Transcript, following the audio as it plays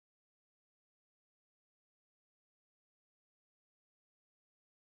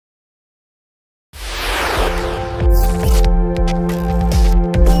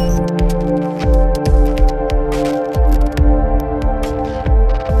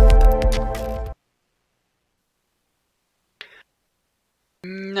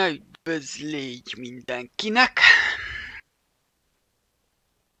Üdvözlégy mindenkinek!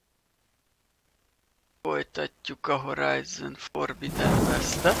 Folytatjuk a Horizon Forbidden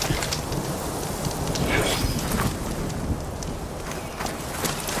West-et.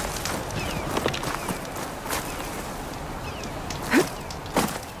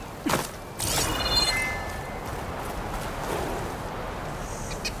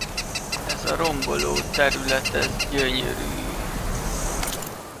 Ez a romboló terület, ez gyönyörű.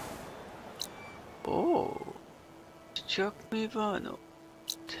 Ó, csak mi van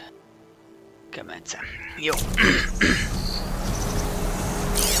ott? Kemence. Jó.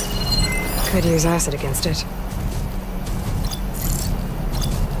 Could use acid against it.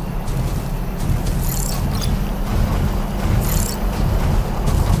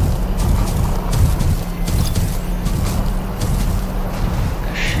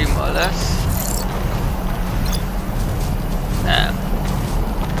 Sima lesz. Nem.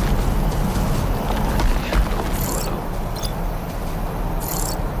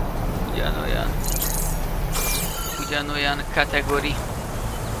 Ugyanolyan kategóri.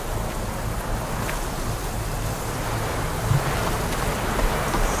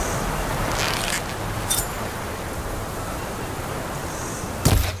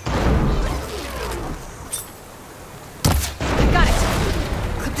 Got it.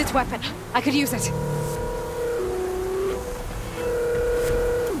 Clipped its weapon. I could use it.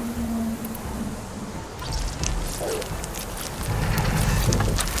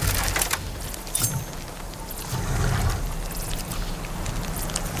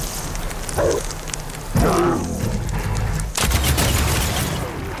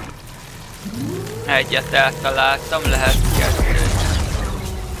 Egyet eltaláltam, lehet kettőt.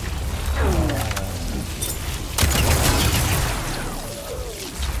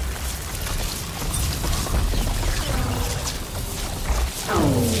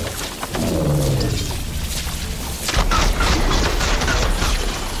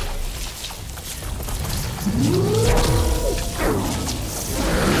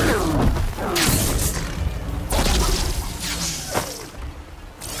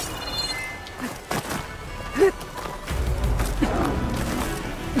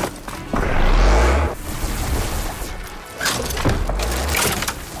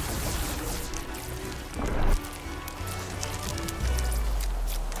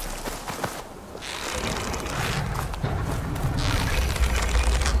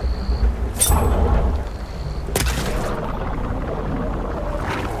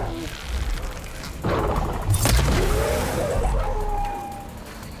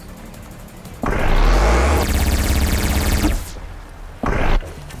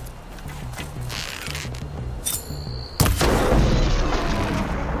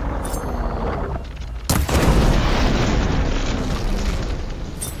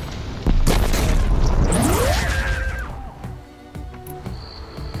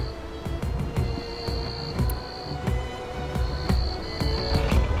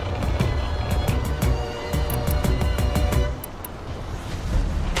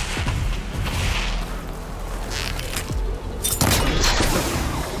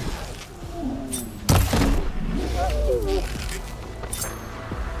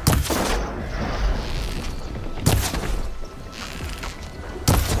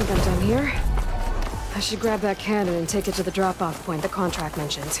 I should grab that cannon and take it to the drop-off point the contract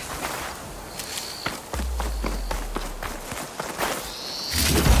mentioned.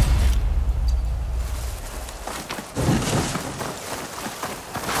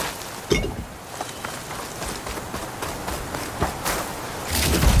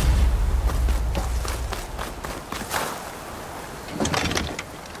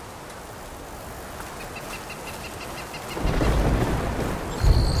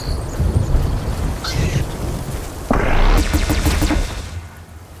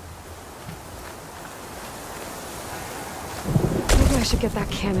 I should get that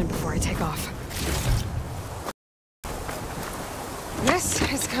cannon before I take off. This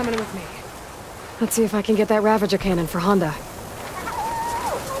is coming with me. Let's see if I can get that Ravager cannon for Honda.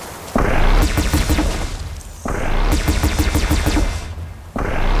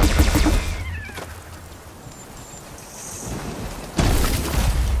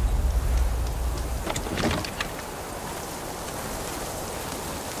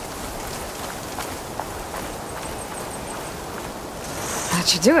 That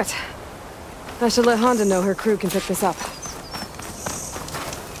should do it. I should let Honda know her crew can pick this up.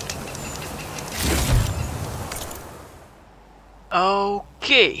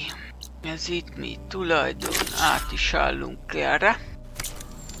 Oké. Ez itt mi tulajdon. Át is állunk erre.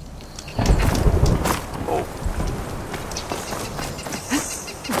 Ó.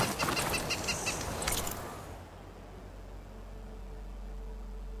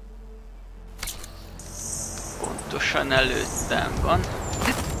 rögtön előttem van.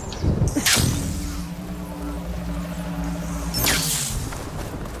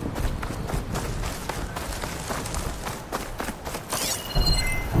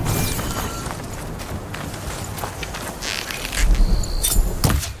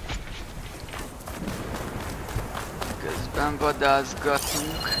 Közben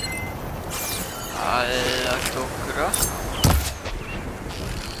vadászgatunk állatokra.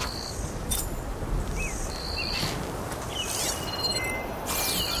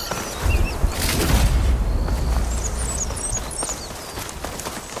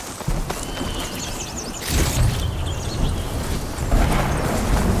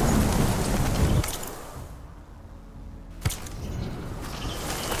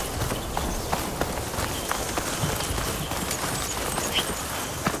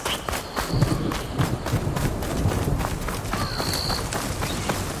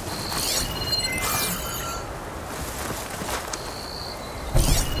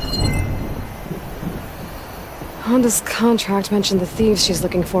 Honda's contract mentioned the thieves she's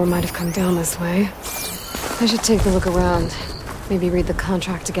looking for might have come down this way. I should take a look around. Maybe read the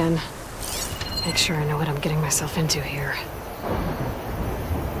contract again. Make sure I know what I'm getting myself into here.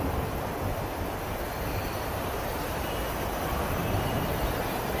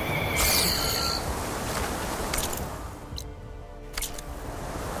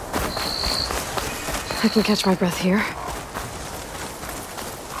 I can catch my breath here.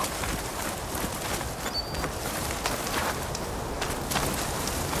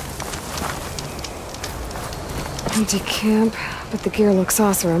 Empty camp, but the gear looks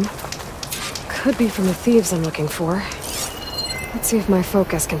awesome. Could be from the thieves I'm looking for. Let's see if my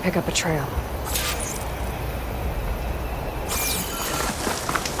focus can pick up a trail.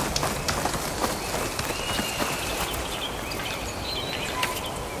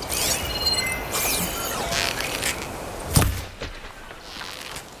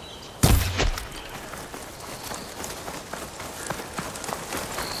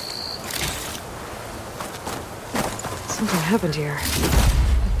 Something happened here.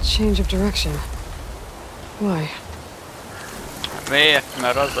 A change of direction. Why? Miért?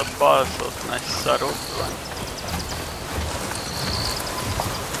 Mert az a balszott nagy szarok van.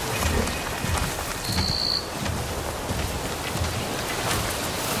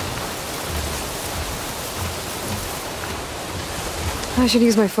 I should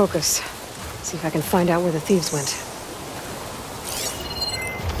use my focus. See if I can find out where the thieves went.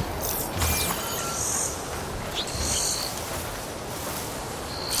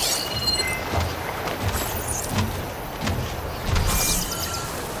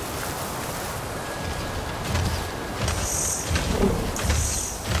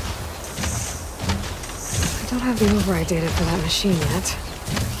 I don't have the override data for that machine yet.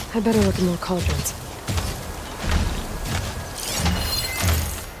 I'd better look at more cauldrons.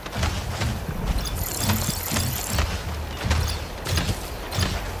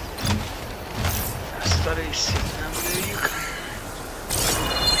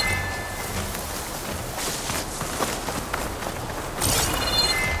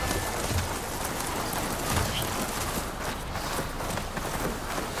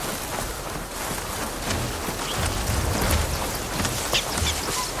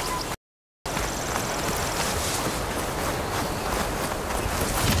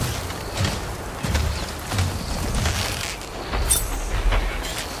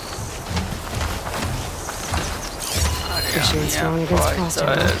 Milyen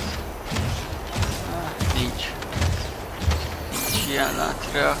fajta ez? Nincs ilyen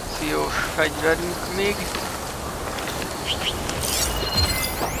átreakciós fegyverünk még.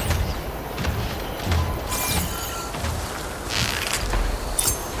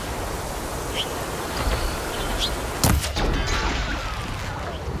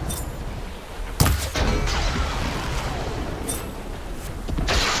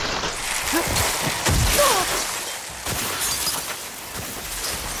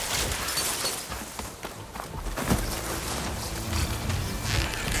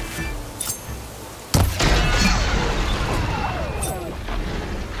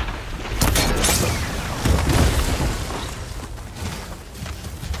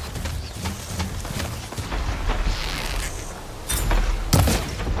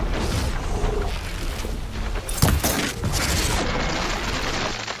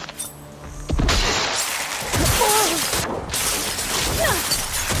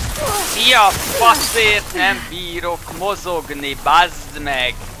 Mi a faszért nem bírok mozogni, bazd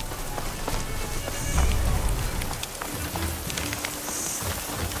meg!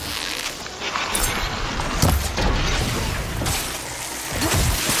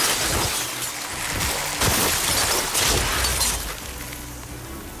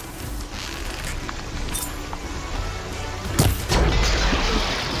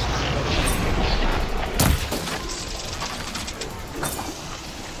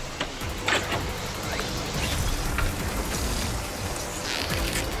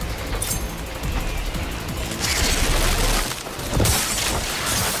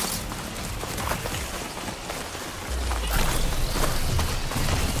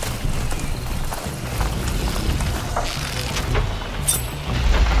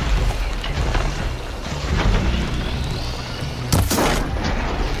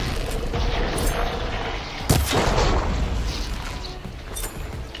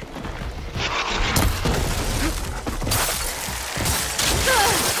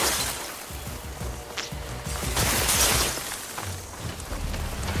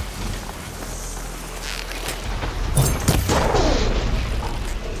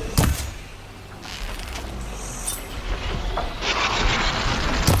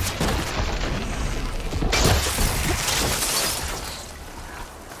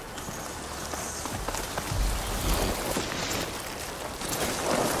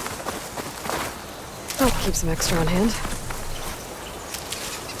 Keep some extra on hand.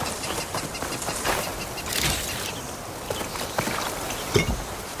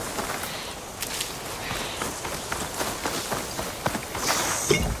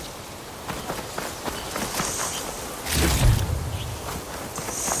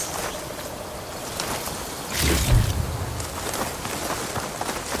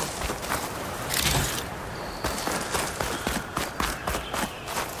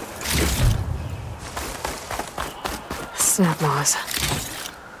 Snapmaws.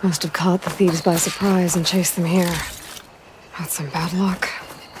 Must have caught the thieves by surprise and chased them here. That's some bad luck.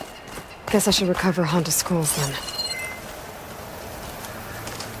 Guess I should recover Honda's scrolls then.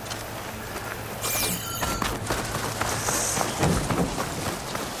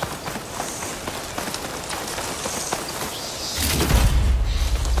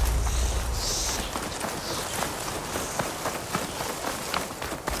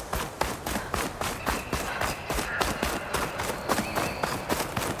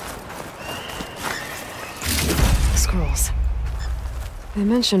 They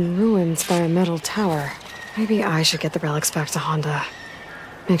mentioned ruins by a metal tower. Maybe I should get the relics back to Honda.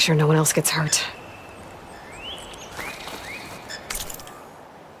 Make sure no one else gets hurt.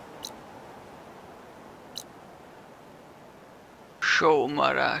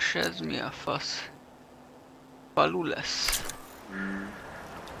 Sómarás, ez mi a fasz? Falu lesz.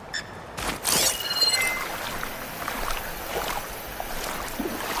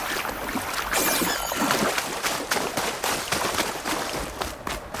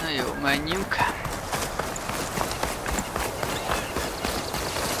 Jó, menjünk.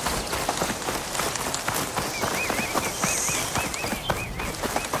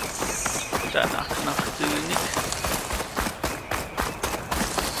 Tenaknak tűnik.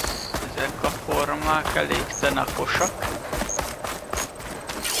 Ezek a formák elég tenakosak.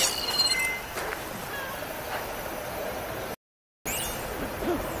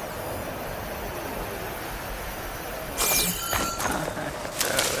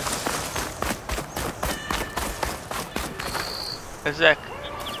 Ezek...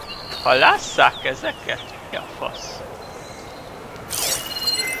 halásszák ezeket? Ja, fasz.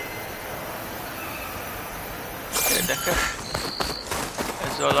 Érdekes.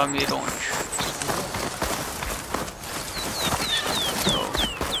 Ez valami roncs. Jó.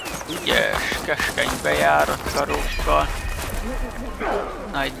 Ügyes, keskeny bejárat karókkal.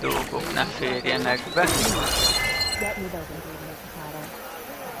 Nagy dolgok ne férjenek be.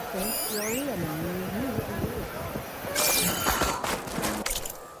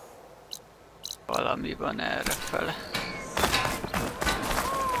 Valami van errefele.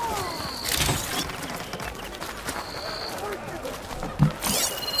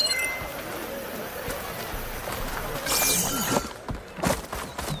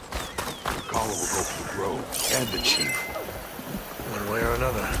 And the chief. One way or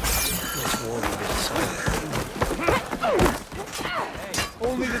another, this war will be decided. Hey,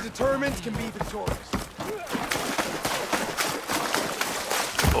 only the determined can be victorious.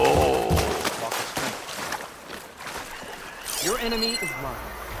 Oh. Your enemy is mine.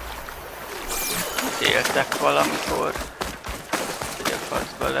 Éltek valamikor, hogy a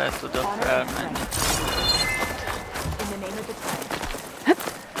faszba lehet oda felmenni.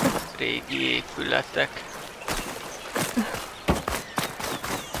 Régi épületek.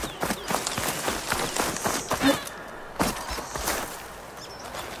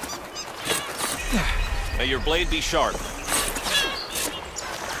 May your blade be sharp.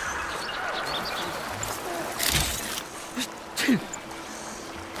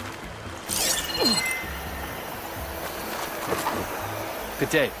 Good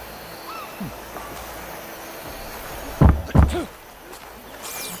day.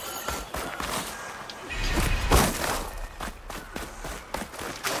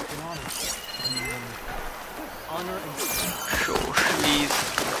 Sós víz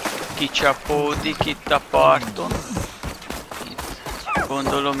kicsapódik itt a parton. Itt,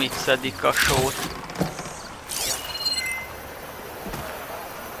 gondolom itt szedik a sót.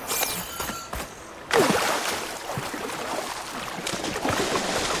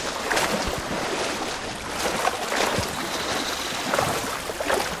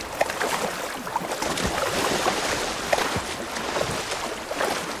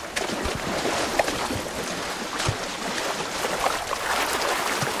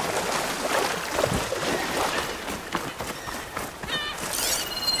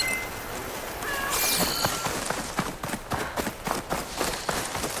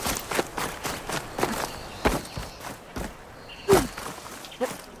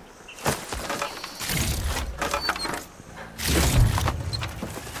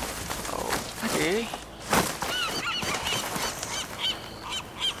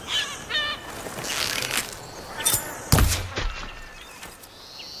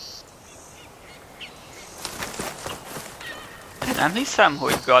 Nem hiszem,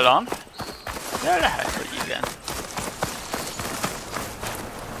 hogy galamb, de lehet, hogy igen.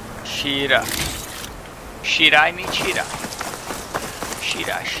 Sirály. Sirály, mint sirály.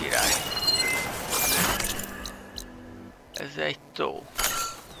 Sirály, sirály. Ez egy tó.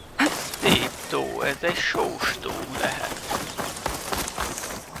 Szép tó, ez egy sós tó lehet.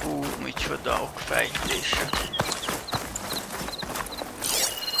 Hú, micsoda okfejtése.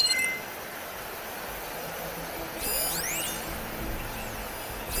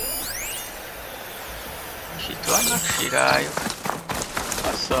 És itt vannak sirályok.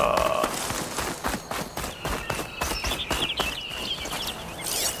 Assza.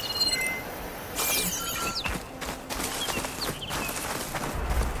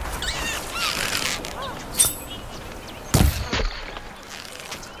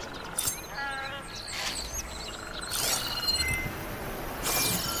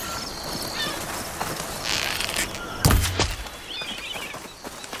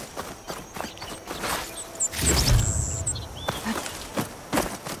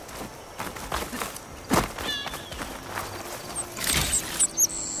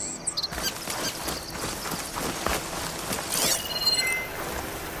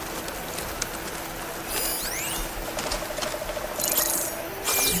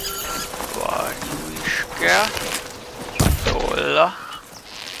 Tolla.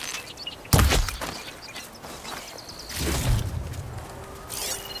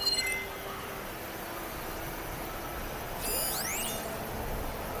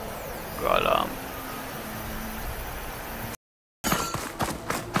 Galamb.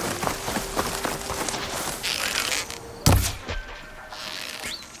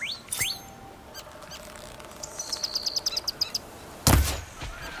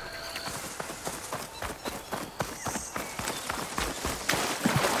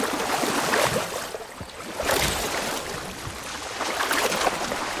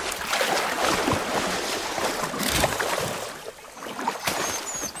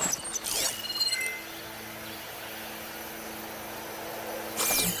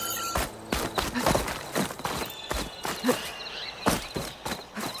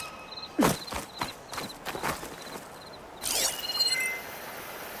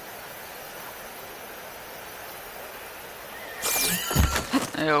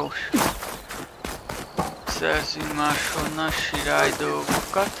 Jó. Szerzünk máshonnan sirály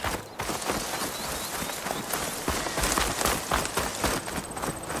dolgokat.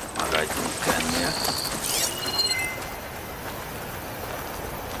 Maradjunk ennél.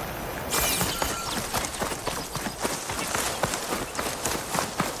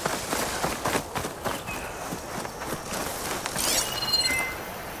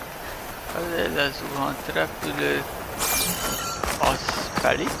 Azért lezuhant repülő. Az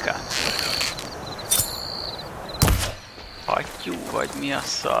pelikán? Hattyú vagy mi a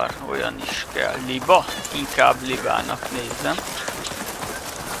szar? Olyan is kell. Liba? Inkább libának nézem.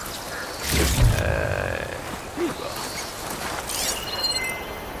 Liba.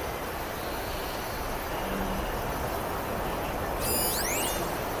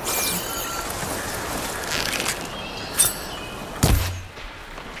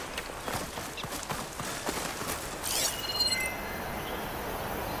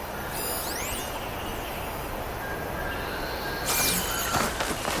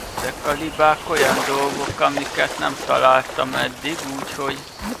 A libák olyan dolgok, amiket nem találtam eddig, úgyhogy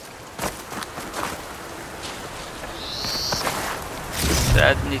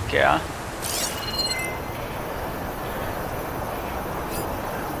szedni kell.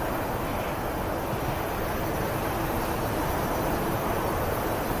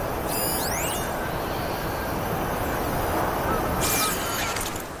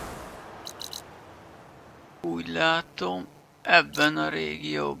 Úgy látom, ebben a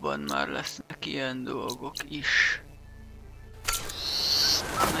régióban már lesznek ilyen dolgok is.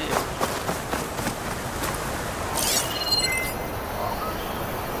 Na jó.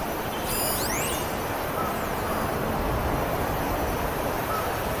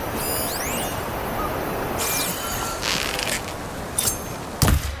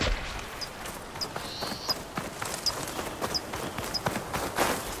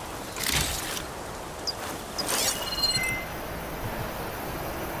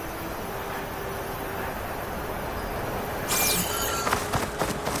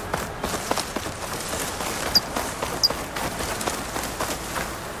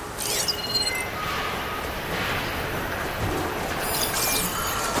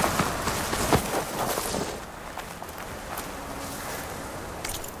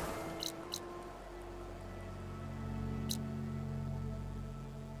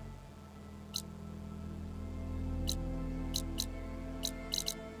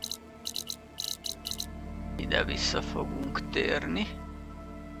 ide vissza fogunk térni.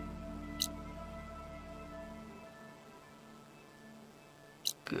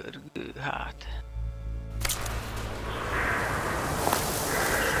 Görgőhát.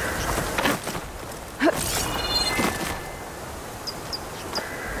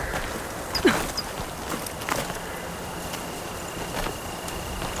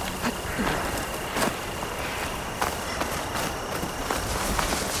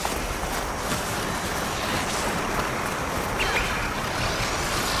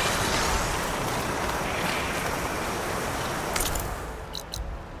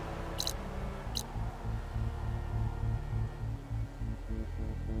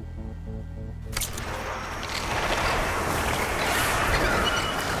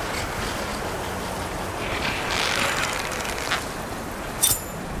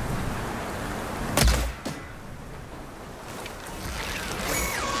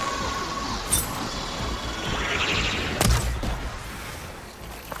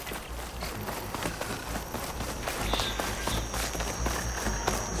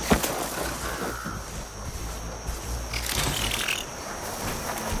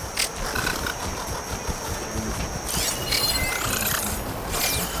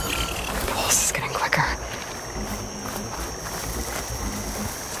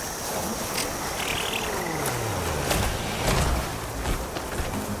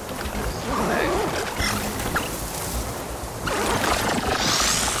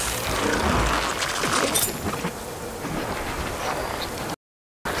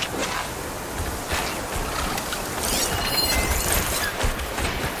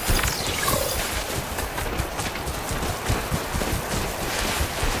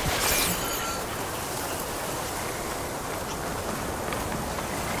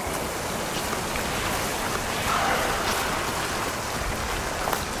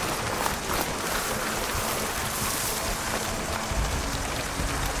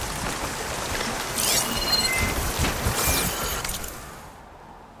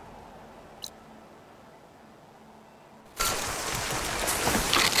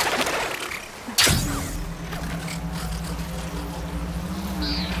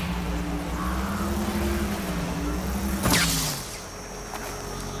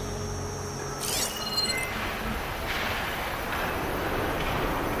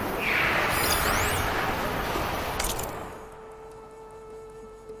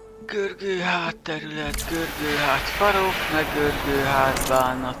 Görgőhát terület, görgőhát farok, meg görgőhát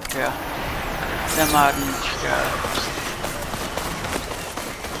bánat kell. De már nincs kell.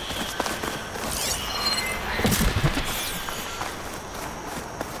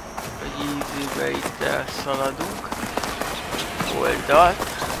 Egy ízűbe itt elszaladunk. Oldalt.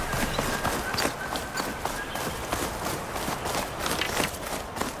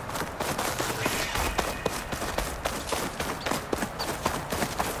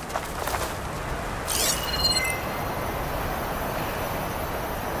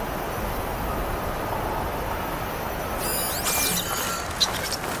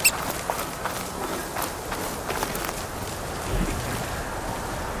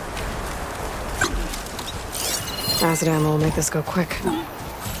 Acid ammo will make this go quick.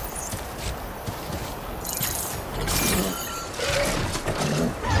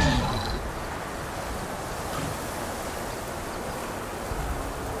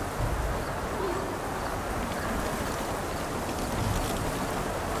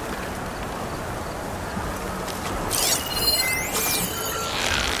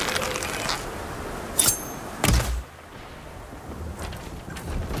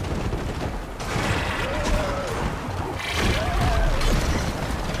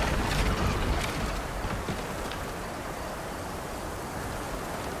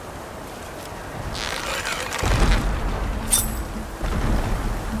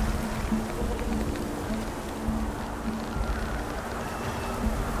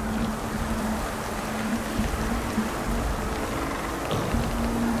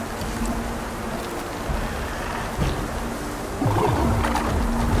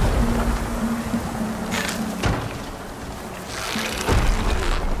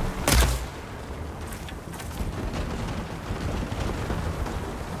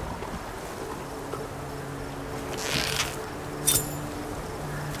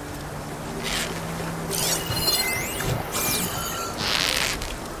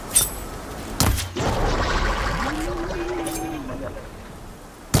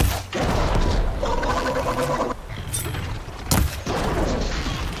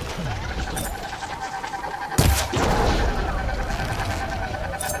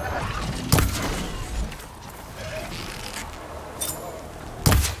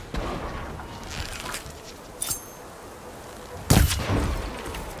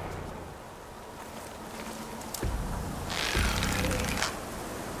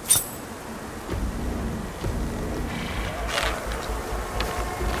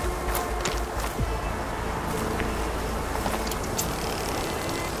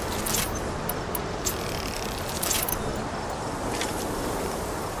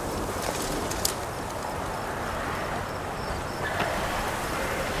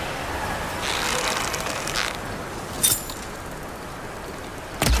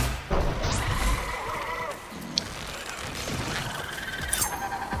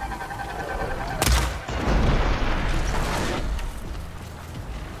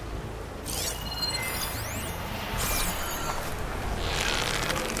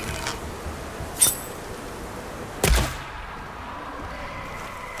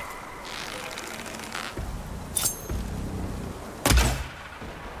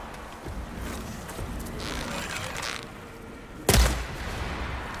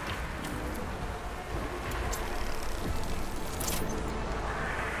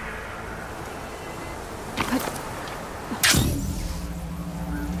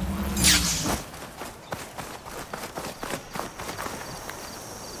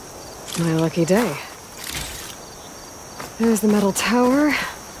 My lucky day. There's the metal tower.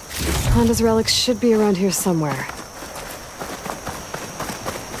 Honda's relics should be around here somewhere.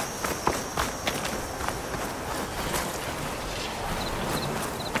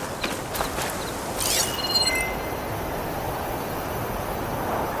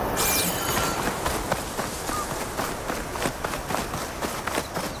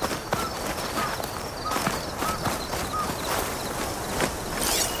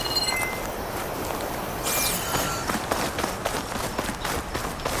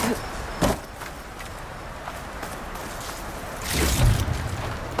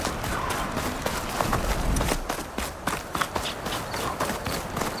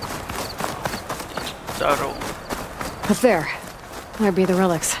 Up there. Might be the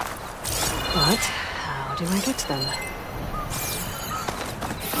relics. But how do I get to them?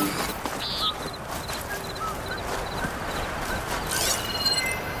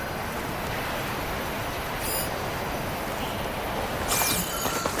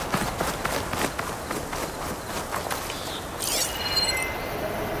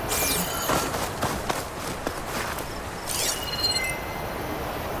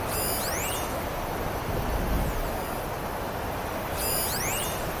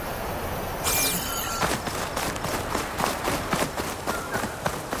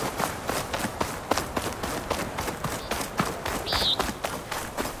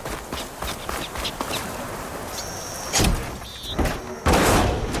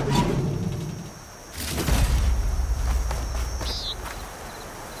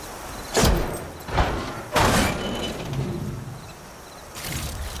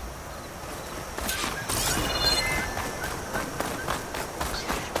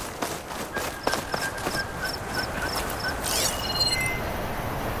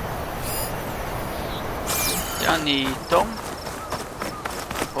 Gyanítom,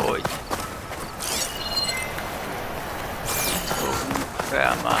 hogy itt fogunk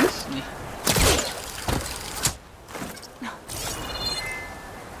felmászni.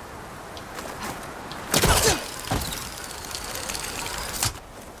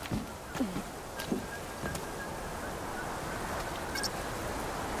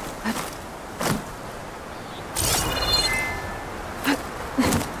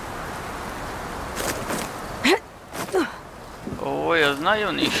 Ez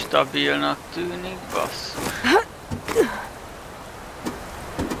nagyon is stabilnak tűnik, basszus.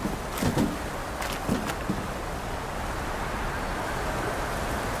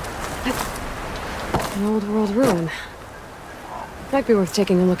 An old world ruin. Might be worth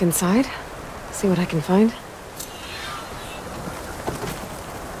taking a look inside. See what I can find.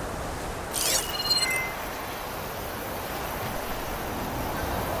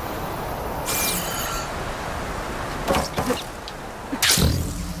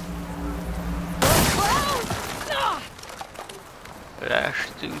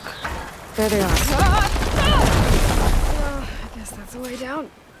 There they are. I guess that's the way down.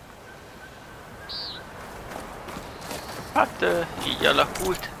 Hát így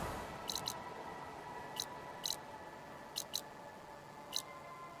alakult.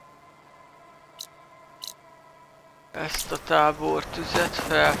 Ezt a tábortüzet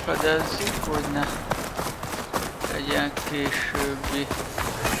felfedezzük, hogy ne legyen későbbi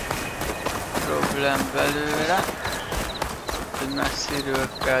problém belőle. Hogy messziről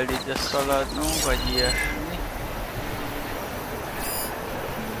kell ide szaladnunk, vagy ilyesmi.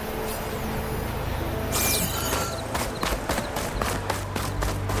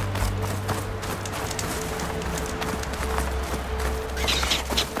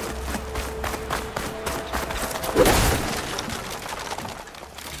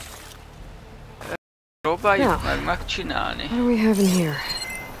 Próbáljuk meg megcsinálni. What do we have in here?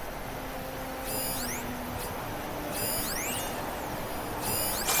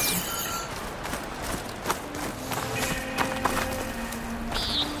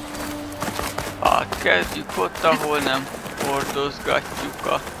 Kezdjük ott, ahol nem hordozgatjuk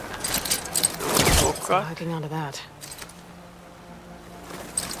a dolgokat.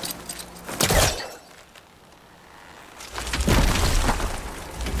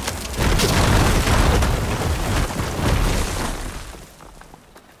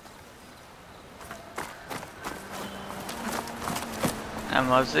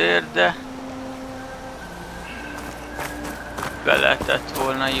 Nem azért, de be lehetett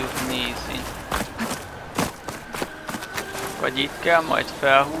volna jutni easy. Vagy itt kell majd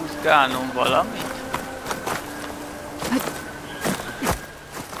felhúzgálnom valamit?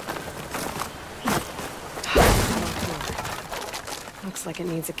 Looks like it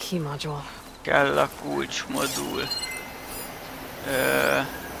needs a key module. Kell a kulcsmodul.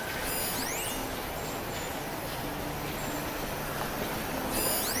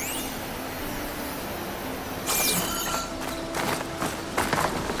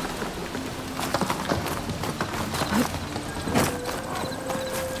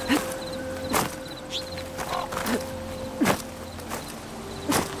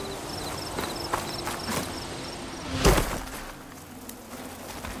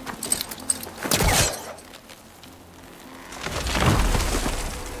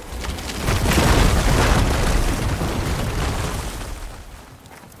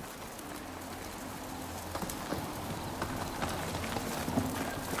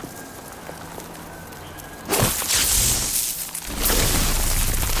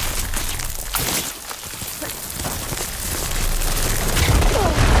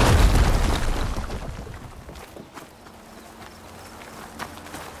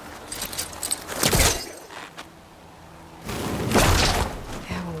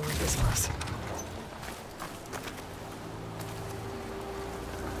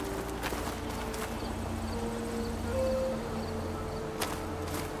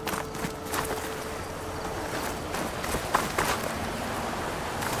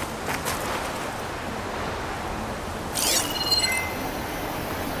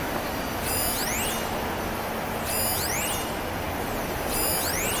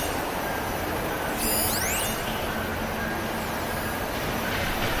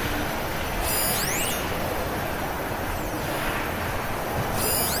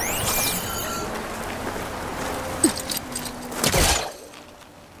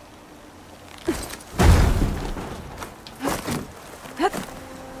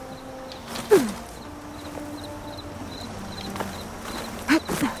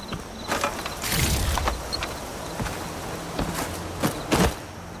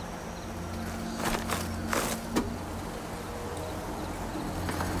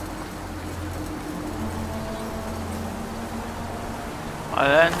 Ha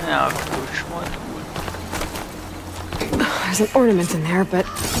lenne, akkor smodul. There's an ornament in there, but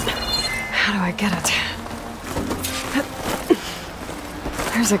how do I get it?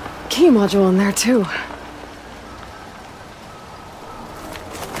 There's a key module in there too.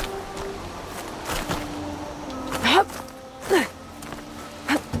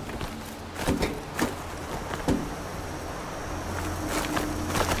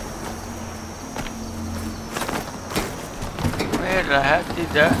 Miért lehet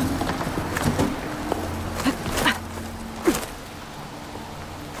ide?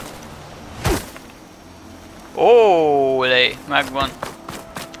 Ólé, megvan.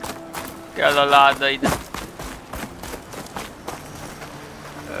 Kell a láda ide.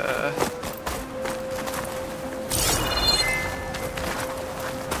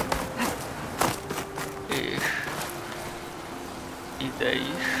 És ide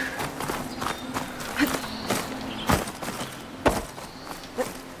is.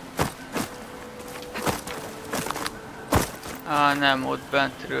 Nem, ott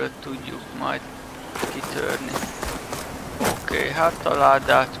bentről tudjuk majd kitörni. Oké, hát a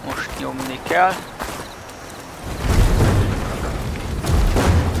ládát most nyomni kell.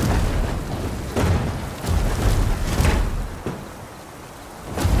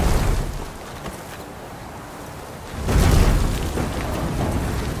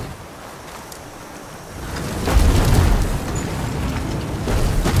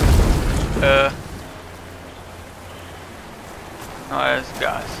 Na ez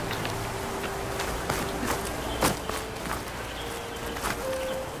gáz.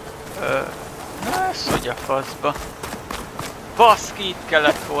 Na ez hogy a faszba? Baszki, itt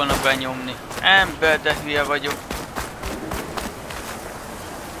kellett volna benyomni. Ember, de hülye vagyok.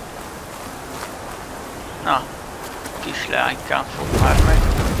 Na, kis leánykám fog már meg.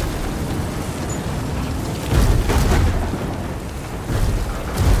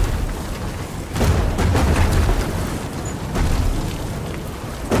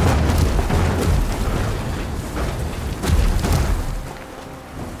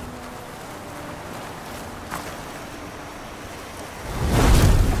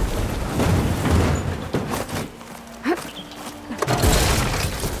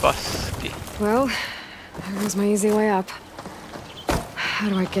 Well, there's my easy way up. How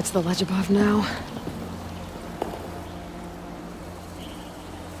do I get to the ledge above now?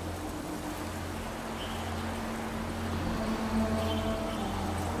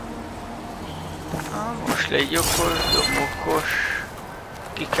 Most légy okos, domokos.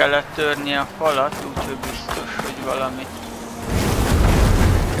 Ki kellett törni a falat, úgyhogy biztos, hogy valamit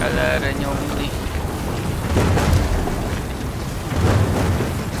kell erre nyomni.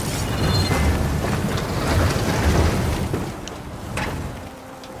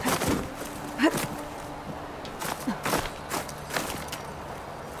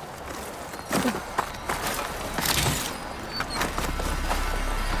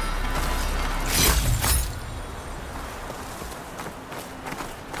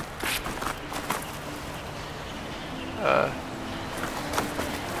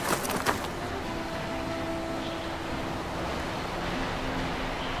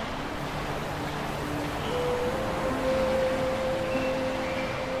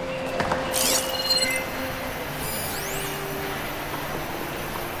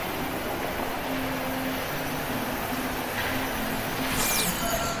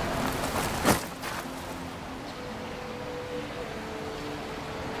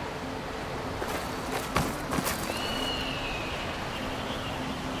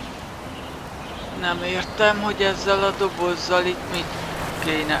 Nem értem, hogy ezzel a dobozzal itt mit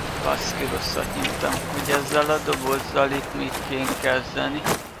kéne... Baszki, rosszat nyomtam. Hogy ezzel a dobozzal itt mit kéne kezdeni.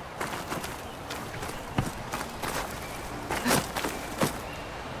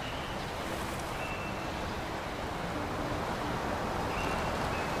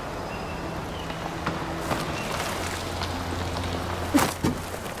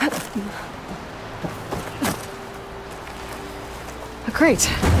 Great.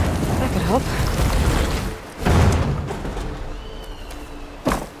 That could help.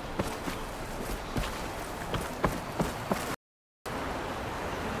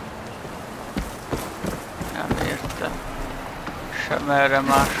 Nem értem. Sem erre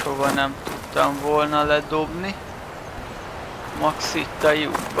máshova nem tudtam volna ledobni. Max itt a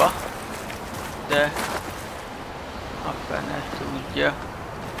lyukba. De a fene tudja.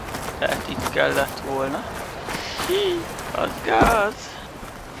 Tehát itt kellett volna. Az gáz!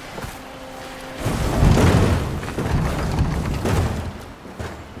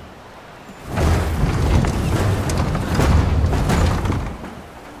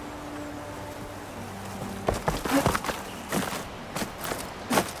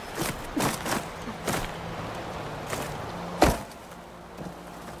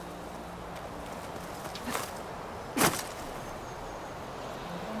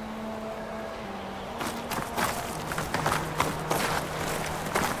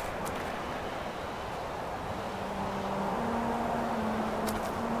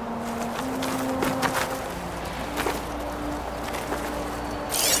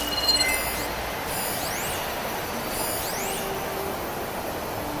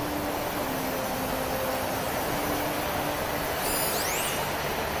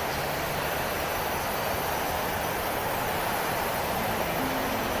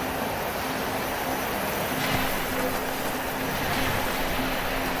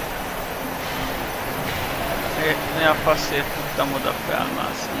 Mi a faszért tudtam oda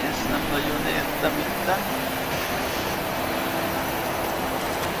felmászni, ezt nem nagyon értem itten.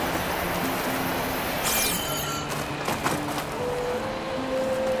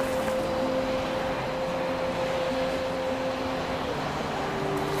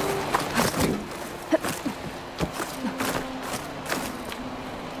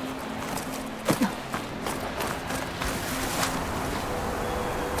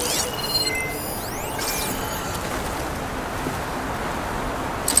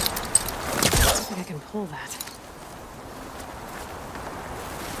 Pull that.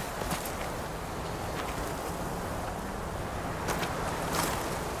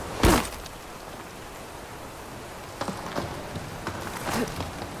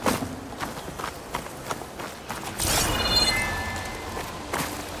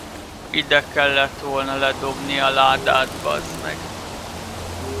 Ide kellett volna ledobni a ládát, bazd meg.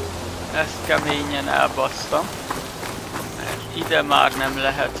 Ezt keményen elbasztam. Ide már nem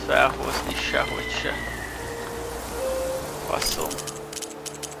lehet felhozni sehogy se. Faszom.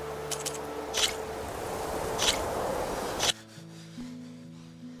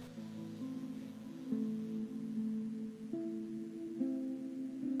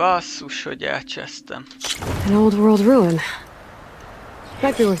 Basszus, hogy elcsesztem. An old world ruin.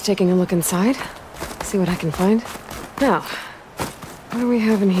 Might be worth taking a look inside. See what I can find. Now, what do we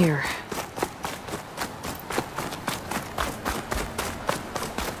have in here?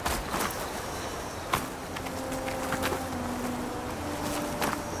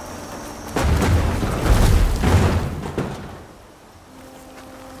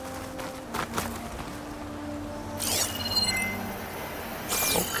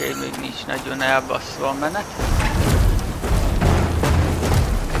 Oké, még nincs nagyon elbaszva a menet.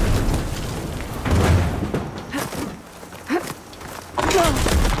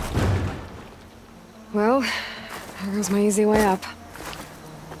 Well, there goes my easy way up.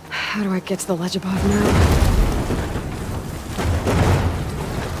 How do I get to the ledge above now?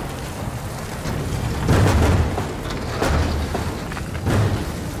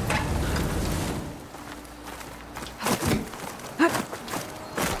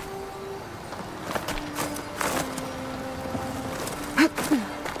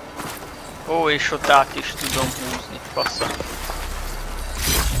 Ó, és ott át is tudom húzni, faszom.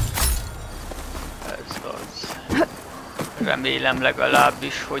 Ez az. Remélem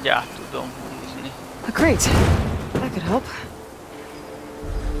legalábbis, hogy át tudom húzni. Great. That could help.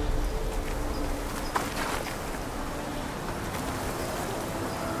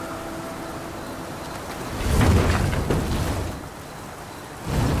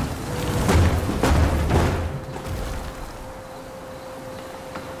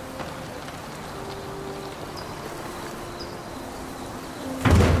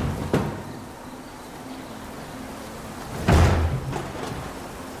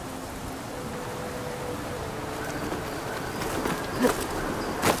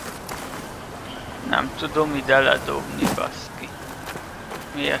 Nem tudom ide ledobni, baszki.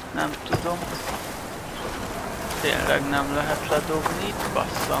 Miért nem tudom? Tényleg nem lehet ledobni, itt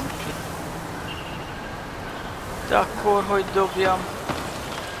basszam ki. De akkor hogy dobjam?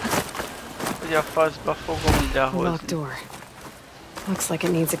 Hogy a faszba fogom idehozni. Looks like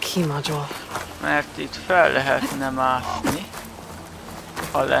it needs a key module. Mert itt fel lehetne mászni.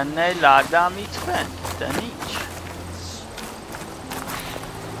 Ha lenne egy ládám itt fent, de nincs.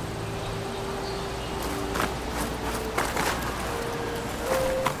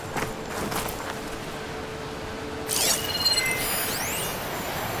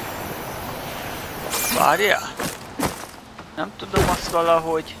 Várjál! Nem tudom azt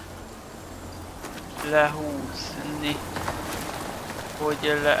valahogy lehúzni,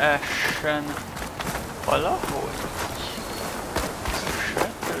 hogy leessen valahogy.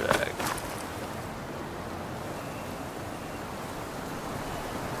 Esetleg.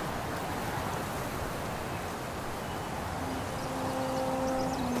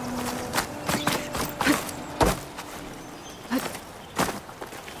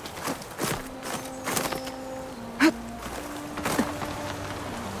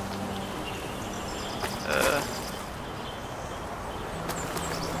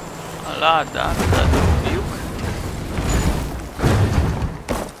 Ládát ledobjuk.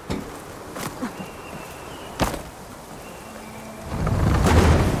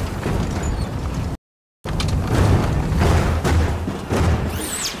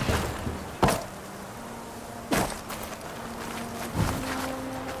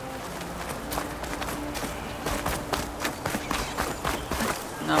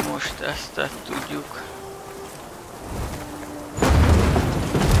 Na most ezt tudjuk.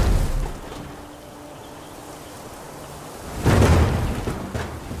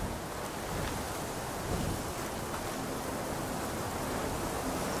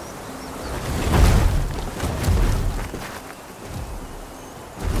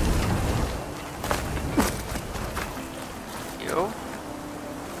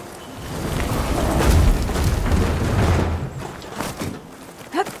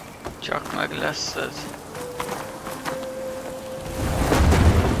 Csak meg lesz ez.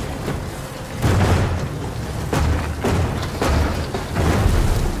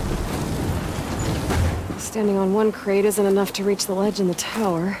 Standing on one crate isn't enough to reach the ledge in the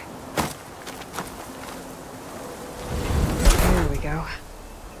tower. There we go.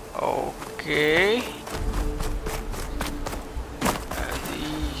 Okay. Ez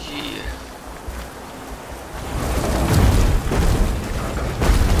így.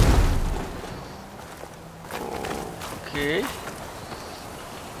 Okay.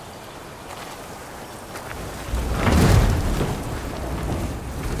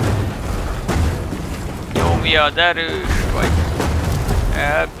 Nyomjad, erős vagy.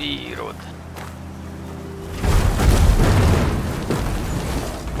 Elbírod.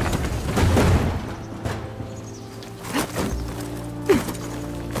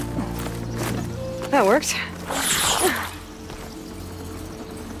 That worked.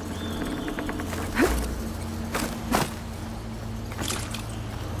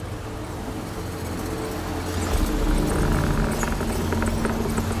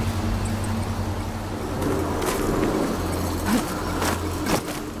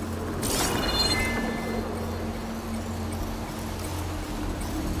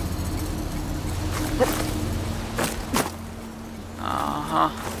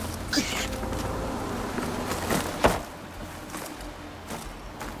 Aha.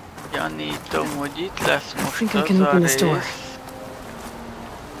 Gyanítom, hogy itt lesz most az a rész.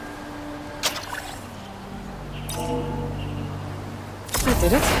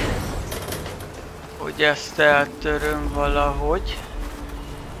 Hogy ezt eltöröm valahogy.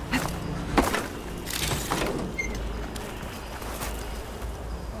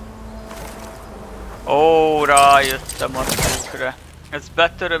 Ó, rájöttem a trükkre. Ezt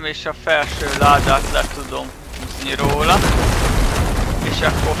betöröm és a felső ládát le tudom húzni róla. És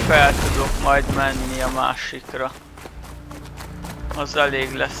akkor fel tudok majd menni a másikra. Az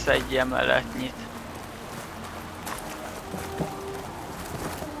elég lesz egy emeletnyit.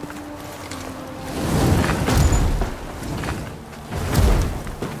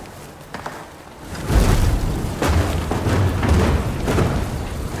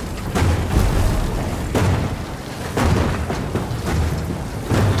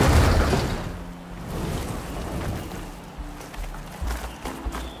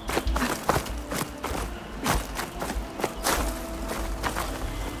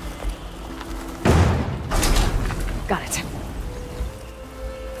 Got it.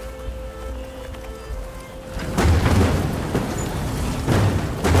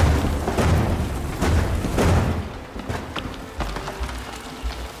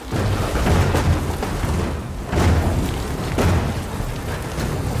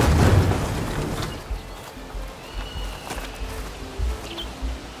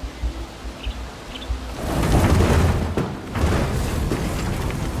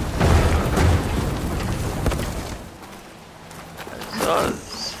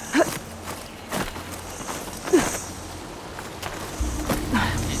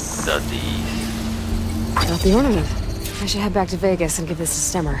 Got the ornament. I should head back to Vegas and give this to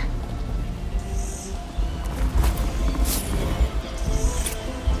Stemmer.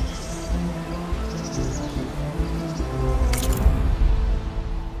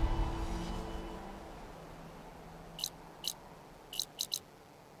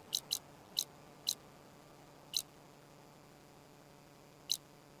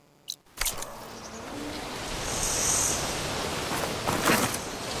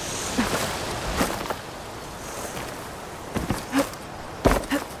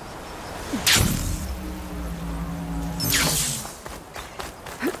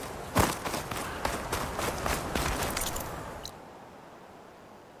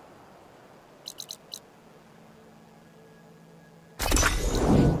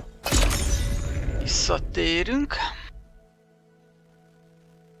 Visszatérünk.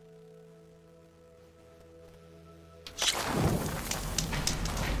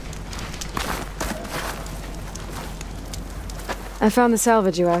 I found the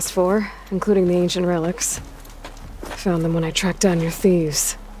salvage you asked for, including the ancient relics. I found them when I tracked down your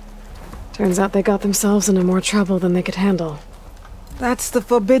thieves. Turns out they got themselves into more trouble than they could handle. That's the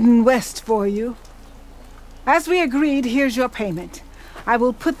Forbidden West for you. As we agreed, here's your payment. I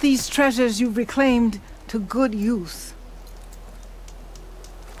will put these treasures you've reclaimed to good use.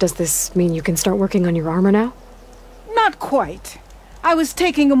 Does this mean you can start working on your armor now? Not quite. I was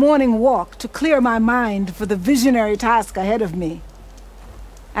taking a morning walk to clear my mind for the visionary task ahead of me.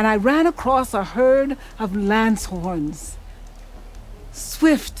 And I ran across a herd of lance-horns.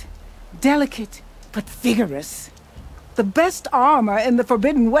 Swift, delicate, but vigorous. The best armor in the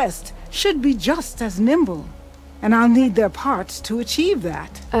Forbidden West should be just as nimble. And I'll need their parts to achieve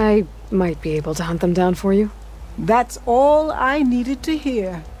that. I might be able to hunt them down for you. That's all I needed to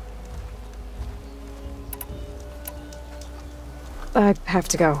hear. I have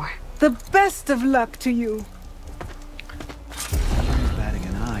to go. The best of luck to you. Who's batting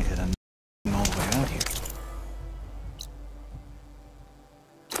an eye that I'm all the way out here?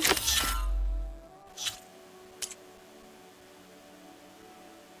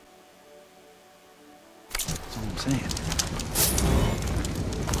 That's all I'm saying.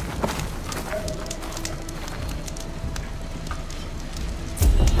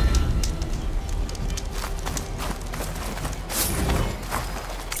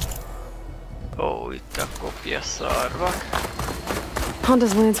 Ó, itt a kopja szarvak.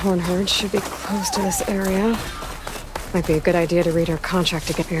 Honda's Lancehorn herd should be close to this area. Might be a good idea to read our contract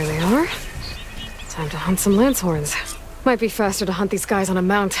again. Here they are. Time to hunt some Lancehorns. Might be faster to hunt these guys on a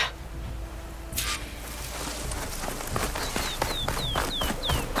mount.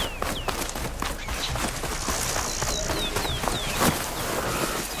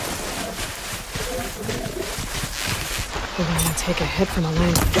 We're gonna take a hit from the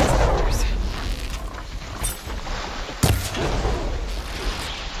Lancehorns.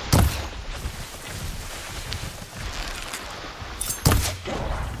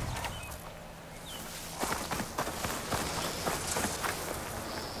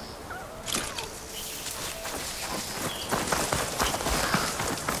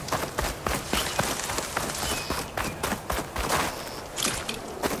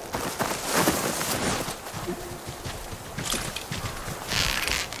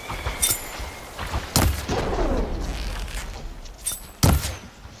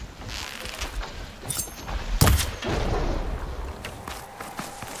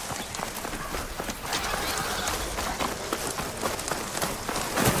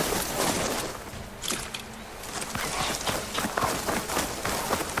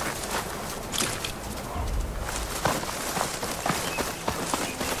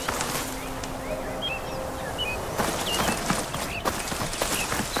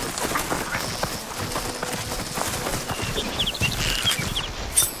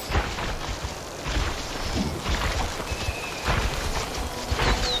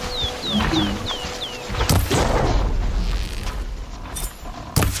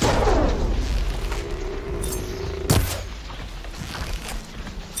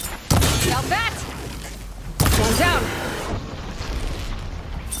 Now that! One down!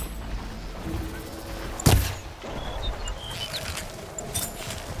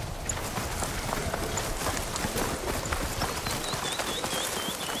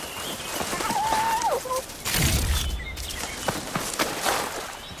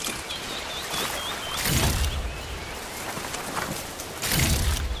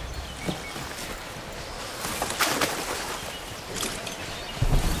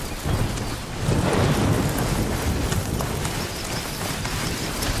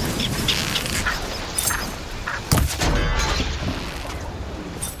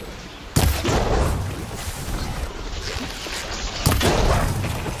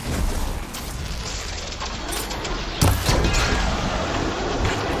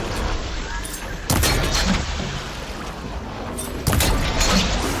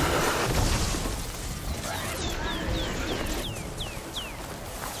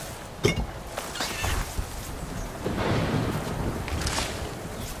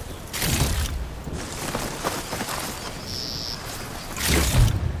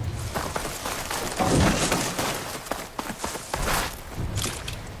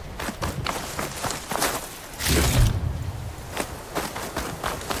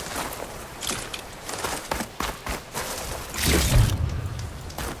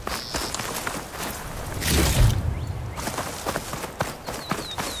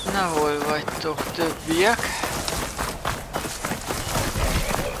 Na, hol vagytok többiek?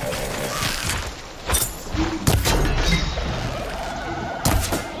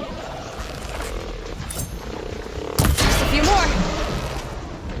 A few more!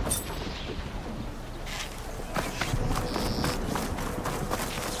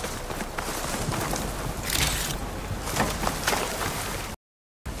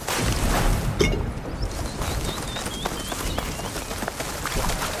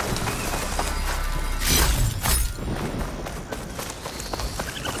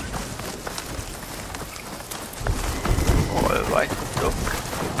 Hol vagytok?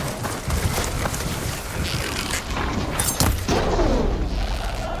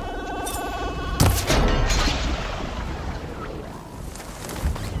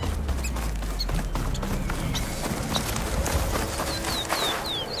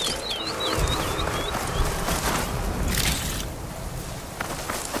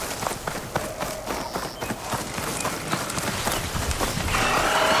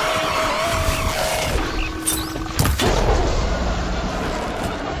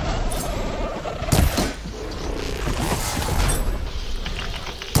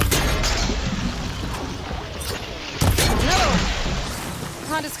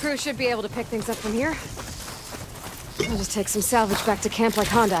 Crew should be able to pick things up from here. I'll just take some salvage back to camp like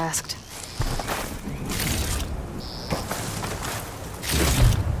Honda asked.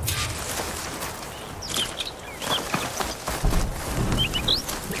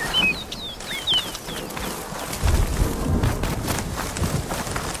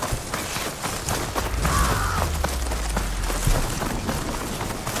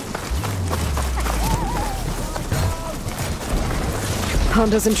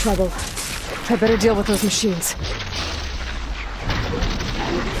 Honda's in trouble. I better deal with those machines.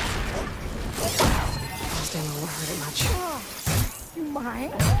 This ammo won't hurt it much. You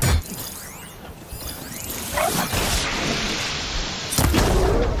mind?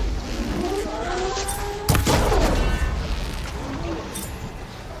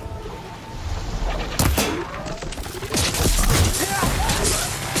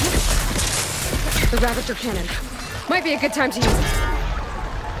 The Raptor cannon. Might be a good time to use it.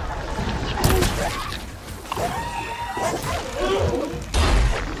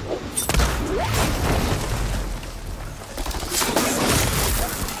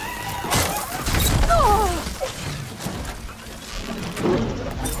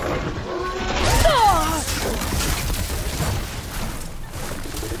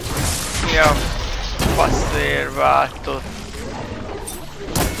 Mi a faszért váltott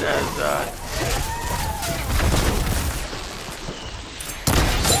ezzel?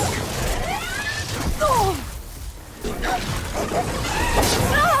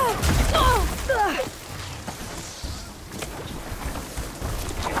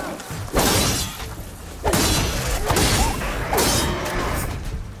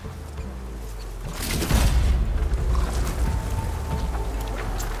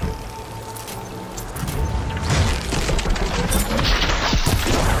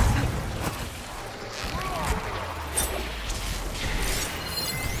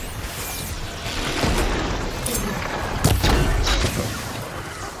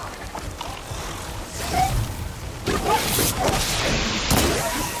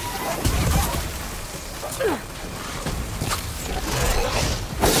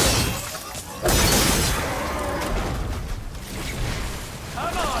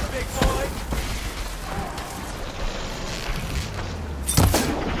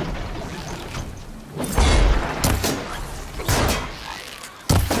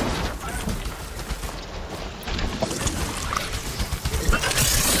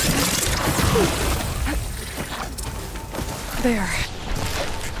 There.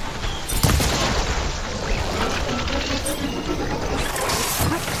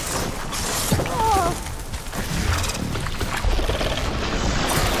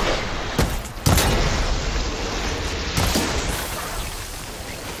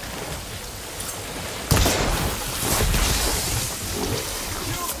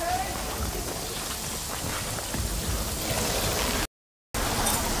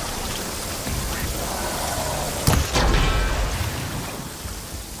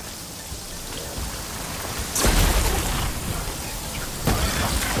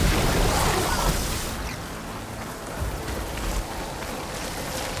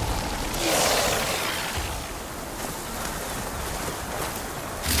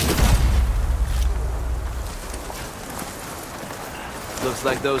 Looks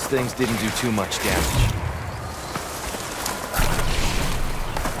like those things didn't do too much damage.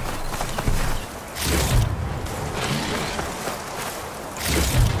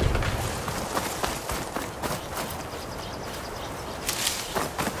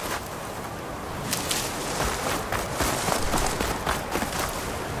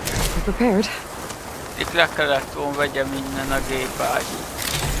 You're prepared. Itt le kellett volna vegyem innen a gépágyút.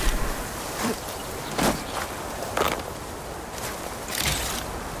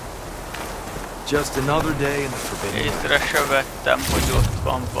 Just another day in the forbidden. Észre se vettem, hogy ott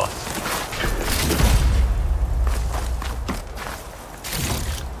van basz.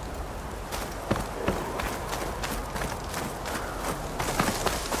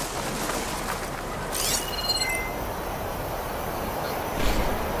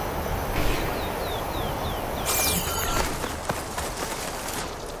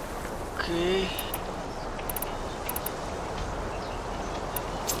 Oké.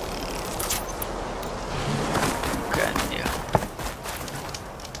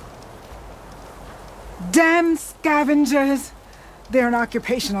 Damn scavengers! They're an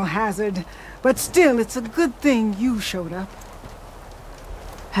occupational hazard, but still, it's a good thing you showed up.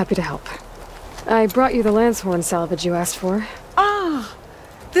 Happy to help. I brought you the Lancehorn salvage you asked for. Ah!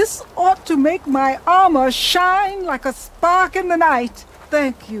 This ought to make my armor shine like a spark in the night.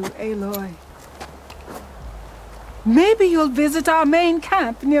 Thank you, Aloy. Maybe you'll visit our main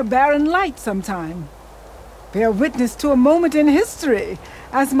camp near Barren Light sometime. Bear witness to a moment in history,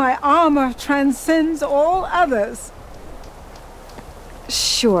 as my armor transcends all others.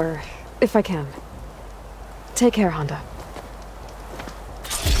 Sure, if I can. Take care, Honda.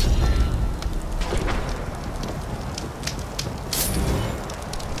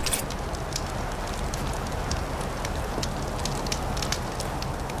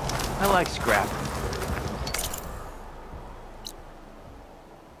 I like scrap.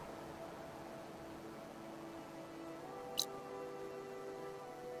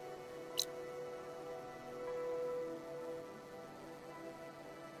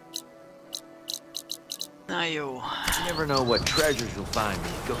 Na jó. You never know what treasures you'll find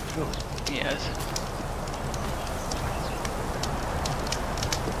when you go through it. Mi ez?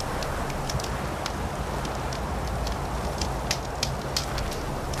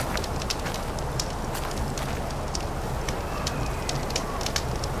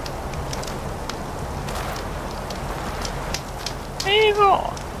 Mi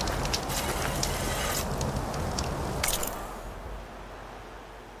van?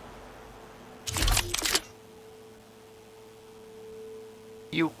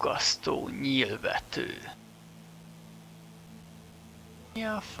 Lyukasztó nyílvető. Mi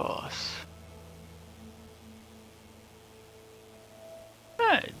a fasz?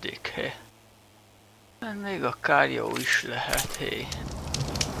 Eddig, hé. Még akár jó is lehet, hé.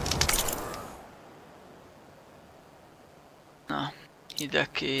 Na, ide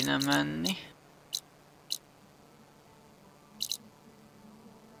kéne menni.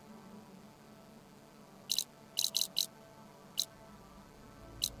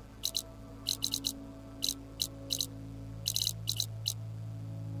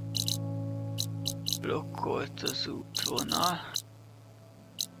 Blokkolt az útvonal.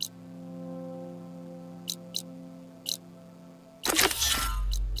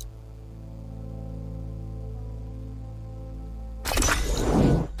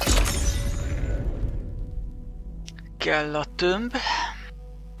 Kell a tömb.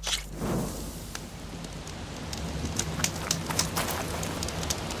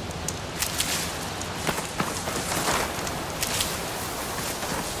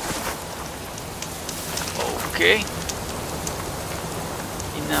 Oké.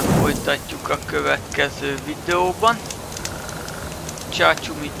 Innen folytatjuk a következő videóban.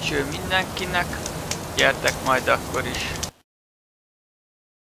 Csácsú micső mindenkinek. Gyertek majd akkor is.